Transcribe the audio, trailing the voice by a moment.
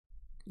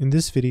In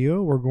this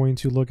video, we're going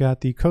to look at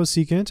the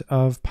cosecant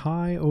of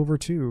pi over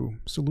 2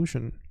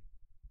 solution.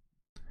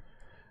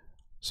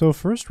 So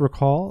first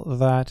recall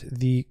that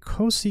the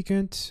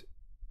cosecant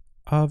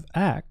of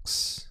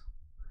x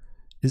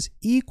is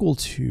equal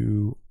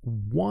to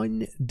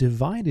 1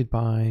 divided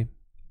by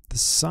the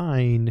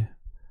sine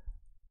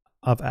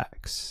of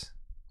x.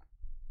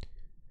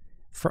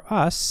 For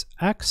us,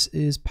 x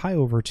is pi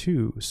over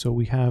 2, so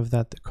we have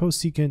that the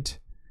cosecant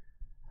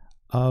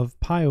of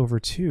pi over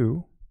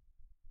 2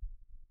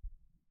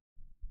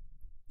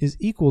 is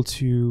equal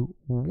to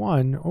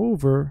 1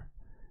 over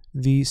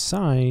the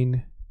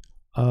sine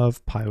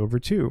of pi over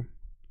 2.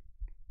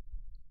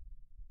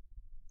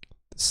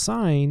 The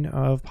sine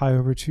of pi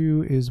over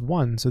 2 is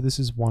 1, so this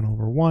is 1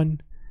 over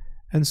 1,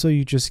 and so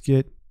you just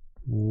get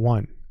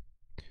 1.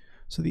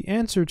 So the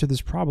answer to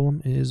this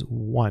problem is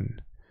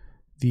 1.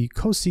 The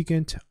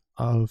cosecant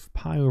of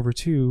pi over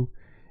 2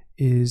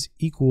 is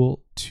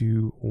equal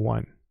to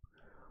 1.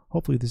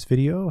 Hopefully this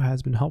video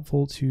has been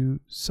helpful to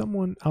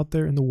someone out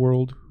there in the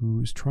world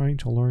who's trying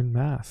to learn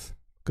math.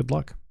 Good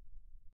luck.